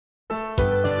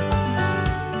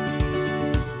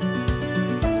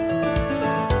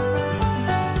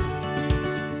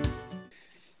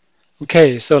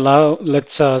Okay, so now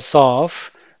let's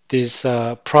solve this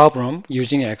problem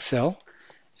using Excel.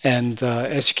 And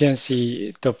as you can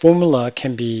see, the formula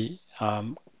can be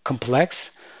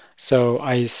complex. So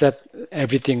I set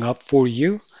everything up for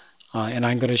you, and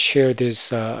I'm going to share this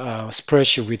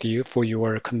spreadsheet with you for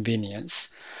your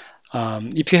convenience.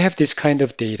 If you have this kind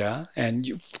of data,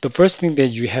 and the first thing that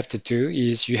you have to do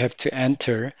is you have to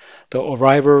enter the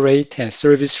arrival rate and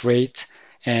service rate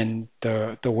and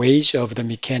the wage of the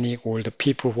mechanic or the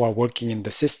people who are working in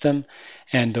the system,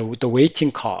 and the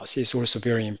waiting cost is also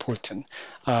very important.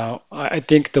 I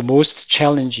think the most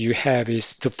challenge you have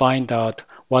is to find out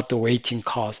what the waiting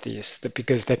cost is,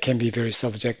 because that can be very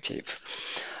subjective.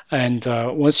 And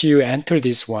once you enter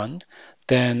this one,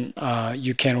 then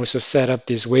you can also set up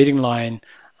this waiting line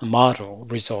model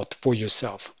result for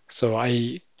yourself. So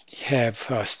I have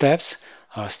steps,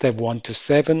 step 1 to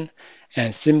 7,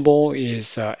 and symbol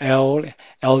is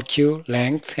LQ,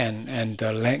 length, and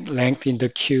the length in the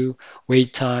queue,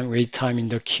 wait time in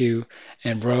the queue,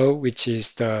 and row, which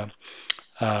is the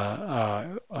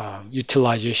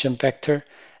utilization factor,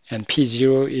 and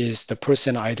P0 is the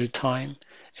percent idle time,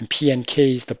 and P and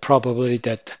K is the probability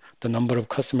that the number of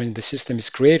customers in the system is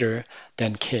greater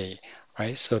than K,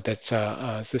 right? So that's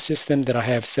the system that I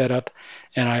have set up,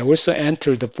 and I also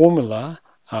enter the formula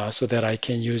so that I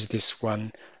can use this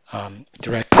one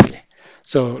directly.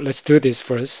 So let's do this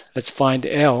first. Let's find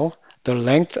L, the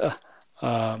length,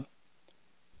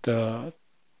 the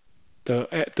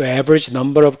the average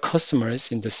number of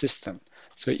customers in the system.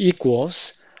 So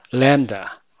equals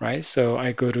lambda, right? So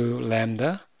I go to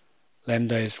lambda.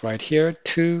 Lambda is right here,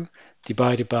 2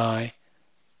 divided by,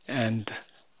 and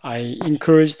I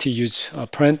encourage to use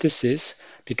parentheses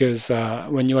because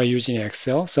when you are using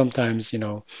Excel, sometimes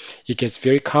it gets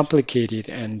very complicated,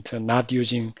 and not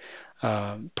using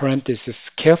parentheses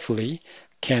carefully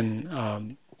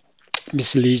can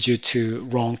mislead you to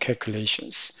wrong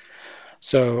calculations.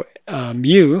 So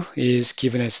mu is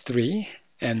given as 3,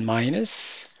 and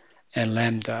minus, and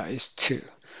lambda is 2.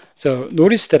 So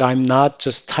notice that I'm not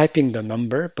just typing the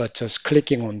number, but just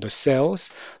clicking on the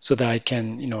cells so that I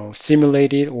can,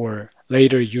 simulate it or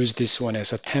later use this one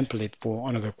as a template for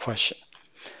another question.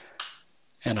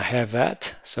 And I have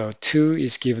that. So 2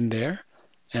 is given there.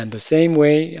 And the same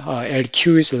way,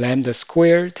 LQ is lambda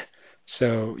squared.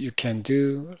 So you can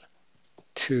do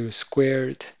 2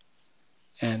 squared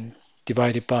and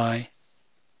divided by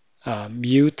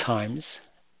mu times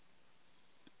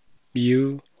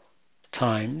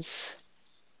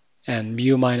and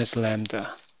mu minus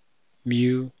lambda,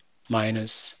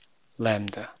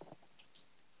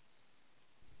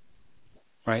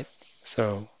 right?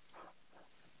 So,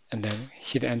 and then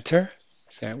hit enter.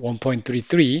 So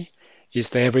 1.33 is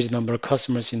the average number of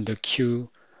customers in the queue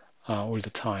all the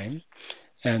time.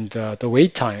 And the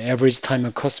wait time, average time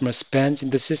a customer spends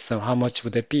in the system, how much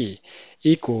would that be?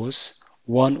 Equals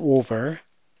 1 over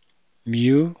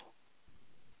mu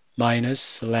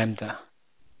minus lambda,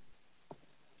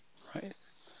 right?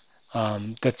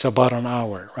 That's about an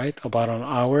hour, right? About an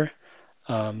hour.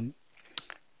 One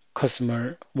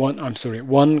customer,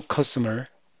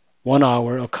 1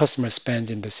 hour a customer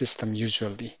spends in the system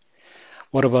usually.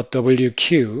 What about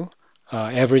WQ?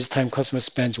 Average time customer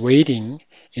spends waiting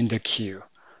in the queue.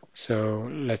 So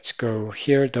let's go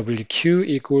here. WQ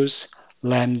equals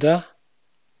lambda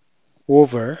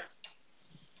over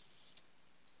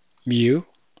mu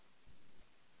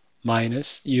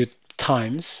minus u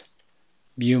times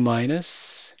mu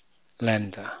minus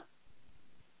lambda,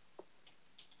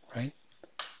 right?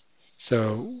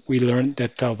 So we learned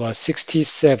that about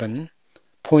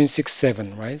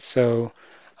 67.67, right? So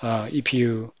if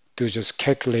you do just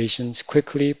calculations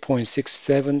quickly,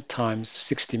 0.67 times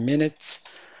 60 minutes,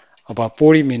 about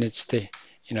 40 minutes, a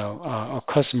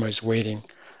customer is waiting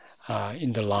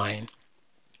in the line.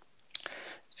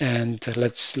 And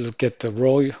let's look at the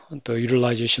row. The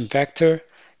utilization factor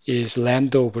is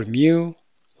lambda over mu.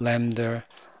 Lambda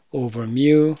over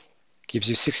mu gives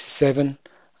you 67%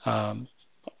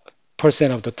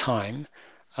 of the time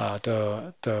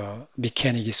the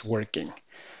mechanic is working.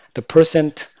 The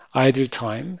percent idle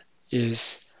time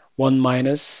is 1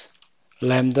 minus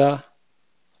lambda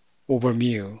over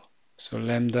mu. So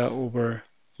lambda over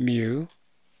mu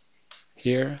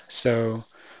here. So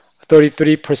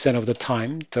 33% of the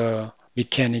time the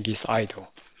mechanic is idle.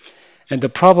 And the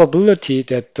probability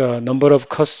that the number of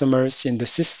customers in the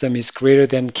system is greater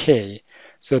than K.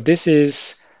 So this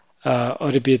is a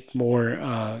little bit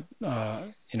more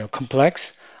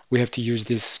complex. We have to use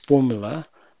this formula.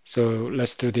 So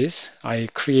let's do this. I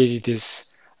created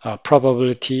this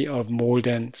probability of more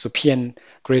than, so Pn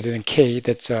greater than K,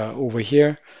 that's over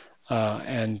here.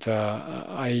 and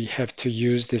I have to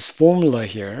use this formula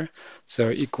here. So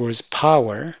equals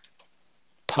power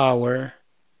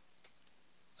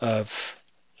of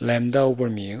lambda over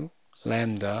mu,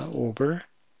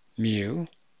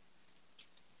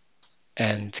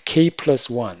 and k plus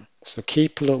 1. So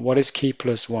what is k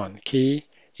plus 1? K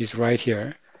is right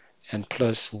here, and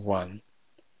plus 1,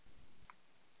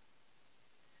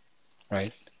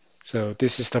 right? So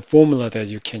this is the formula that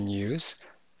you can use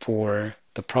for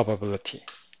the probability.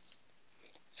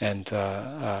 And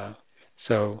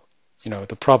so,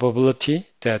 the probability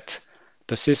that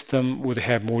the system would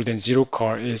have more than zero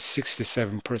car is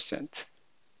 67%.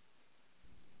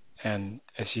 And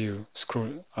as you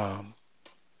scroll,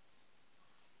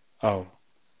 oh,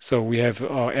 so we have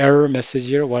error message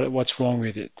here. What's wrong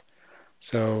with it?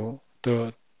 So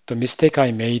the mistake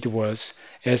I made was,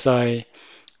 as I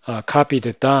copied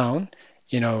it down,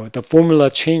 the formula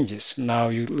changes. Now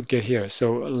you look at here.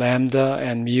 So lambda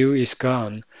and mu is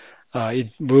gone.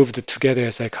 It moved together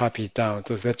as I copied down.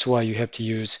 So that's why you have to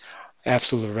use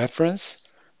absolute reference.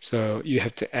 So you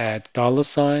have to add dollar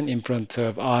sign in front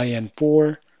of I and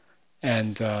 4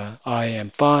 and I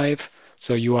and 5.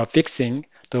 So you are fixing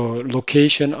the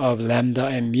location of lambda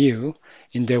and mu.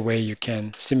 In that way you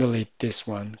can simulate this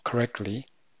one correctly.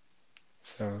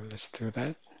 So let's do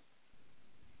that.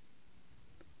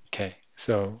 Okay,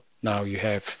 so now you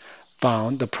have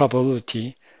found the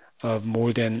probability of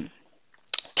more than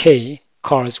k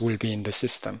cars will be in the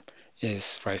system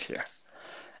is right here.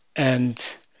 And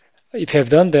if you have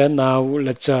done that, now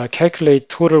let's calculate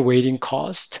total waiting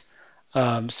cost.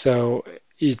 So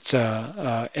it's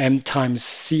M times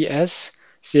CS.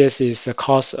 CS is the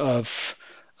cost of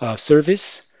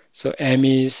service. So M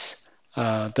is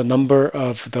the number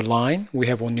of the line. We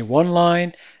have only one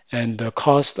line, and the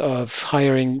cost of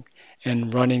hiring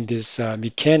and running this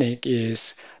mechanic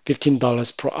is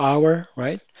 $15 per hour,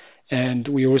 right? And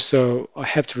we also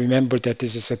have to remember that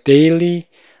this is a daily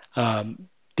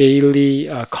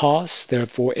cost,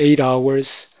 therefore 8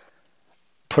 hours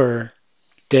per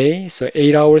day. So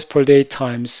 8 hours per day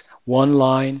times one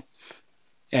line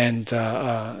and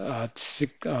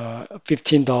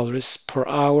 $15 per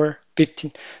hour,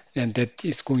 15, and that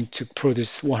is going to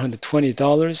produce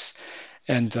 $120.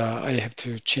 And I have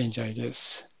to change, I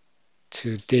guess,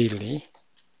 to daily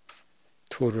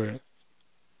total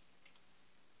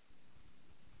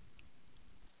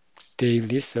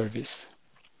daily service.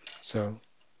 So,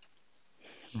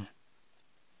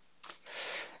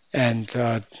 and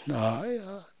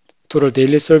total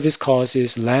daily service cost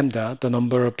is lambda, the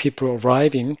number of people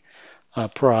arriving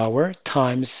per hour,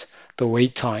 times the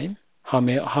wait time,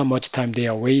 how much time they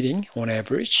are waiting on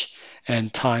average,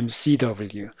 and times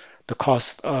CW, the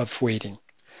cost of waiting.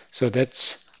 So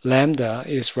that's lambda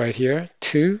is right here,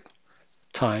 2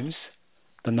 times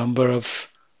the number of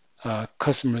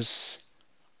customers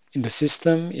in the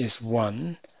system is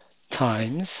 1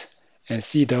 times, and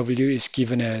CW is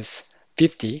given as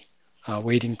 50,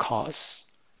 waiting cost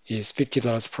is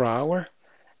 $50 per hour.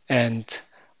 And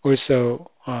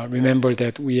also remember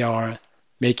that we are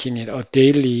making it a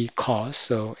daily cost,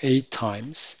 so 8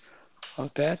 times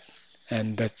of that,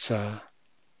 and that's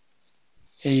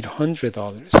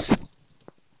 $800.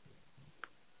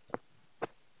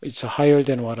 It's higher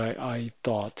than what I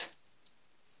thought.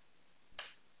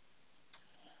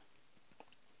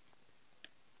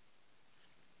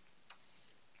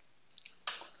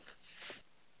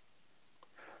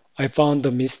 I found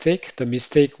the mistake. The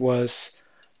mistake was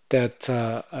that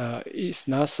it's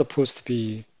not supposed to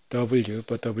be W,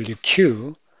 but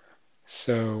WQ.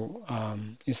 So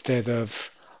instead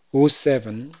of oh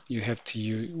 07, you have to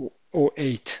use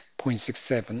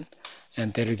 08.67,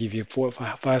 and that'll give you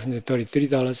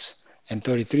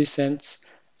 $533.33,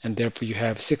 and therefore you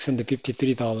have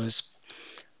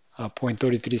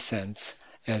 $653.33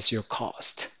 as your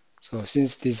cost. So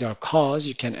since these are costs,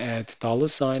 you can add dollar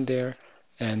sign there,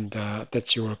 and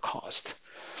that's your cost.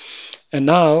 And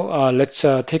now let's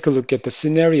take a look at the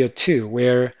scenario 2,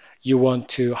 where you want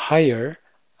to hire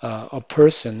a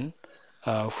person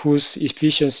whose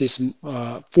efficiency is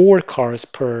 4 cars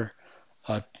per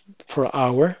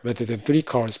hour rather than 3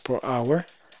 cars per hour,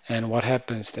 and what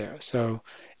happens there. So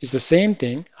it's the same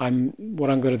thing. What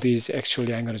I'm going to do is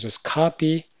actually I'm going to just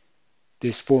copy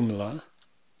this formula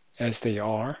as they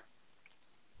are,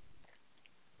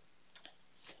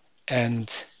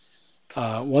 and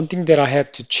one thing that I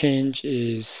have to change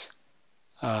is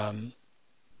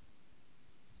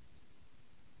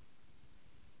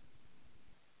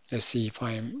let's see if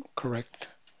I'm correct.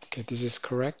 Okay, this is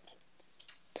correct.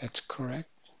 That's correct.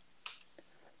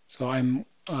 So I'm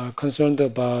concerned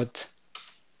about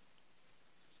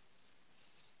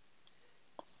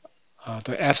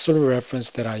the absolute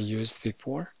reference that I used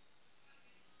before.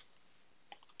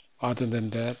 Other than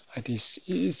that, I think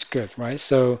it's good, right?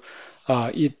 So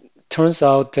it turns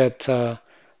out that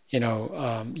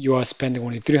you are spending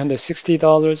only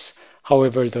 $360.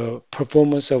 However, the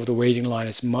performance of the waiting line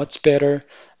is much better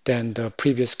than the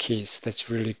previous case. That's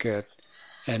really good.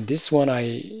 And this one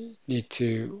I need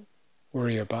to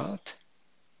worry about.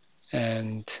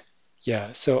 And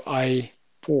yeah, so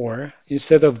I4,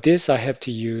 instead of this, I have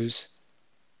to use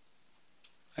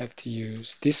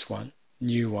this one,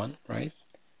 new one, right?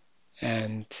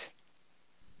 And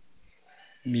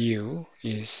mu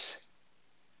is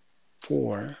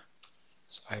 4,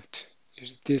 so I have to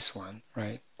use this one,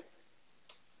 right?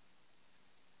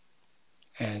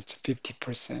 And it's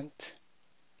 50%.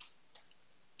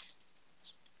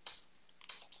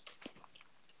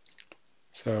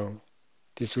 So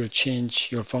this will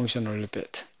change your function a little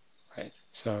bit, right?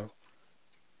 So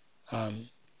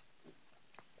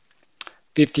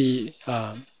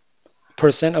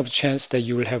 50% of chance that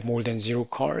you will have more than 0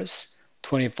 cars,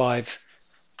 25%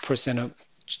 of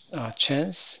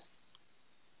chance,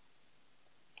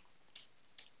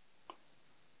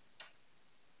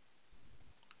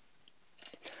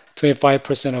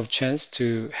 25% of chance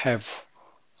to have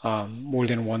more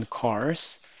than 1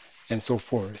 cars, and so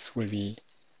forth will be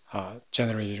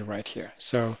generated right here.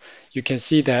 So you can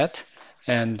see that,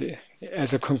 and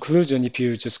as a conclusion, if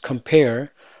you just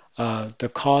compare the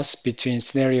cost between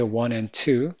scenario 1 and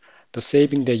 2, the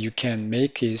saving that you can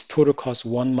make is total cost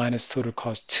 1 minus total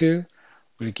cost 2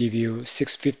 will give you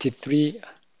 653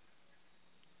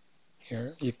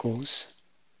 here equals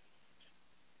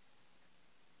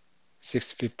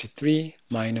 653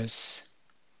 minus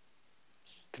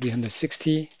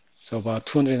 360, so about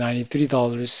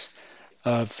 $293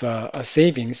 of a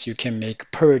savings you can make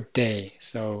per day.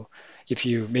 So if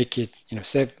you make it,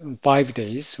 5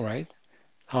 days, right?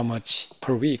 How much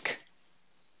per week?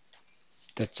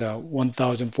 That's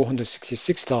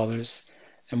 $1,466,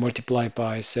 and multiplied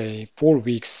by, say, 4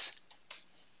 weeks,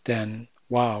 then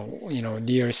wow,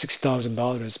 near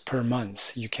 $6,000 per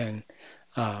month you can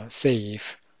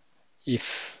save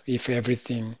if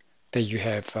everything that you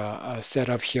have set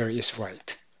up here is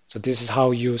right. So this is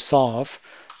how you solve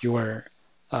your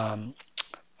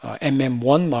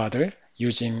MM1 model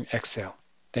using Excel.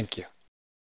 Thank you.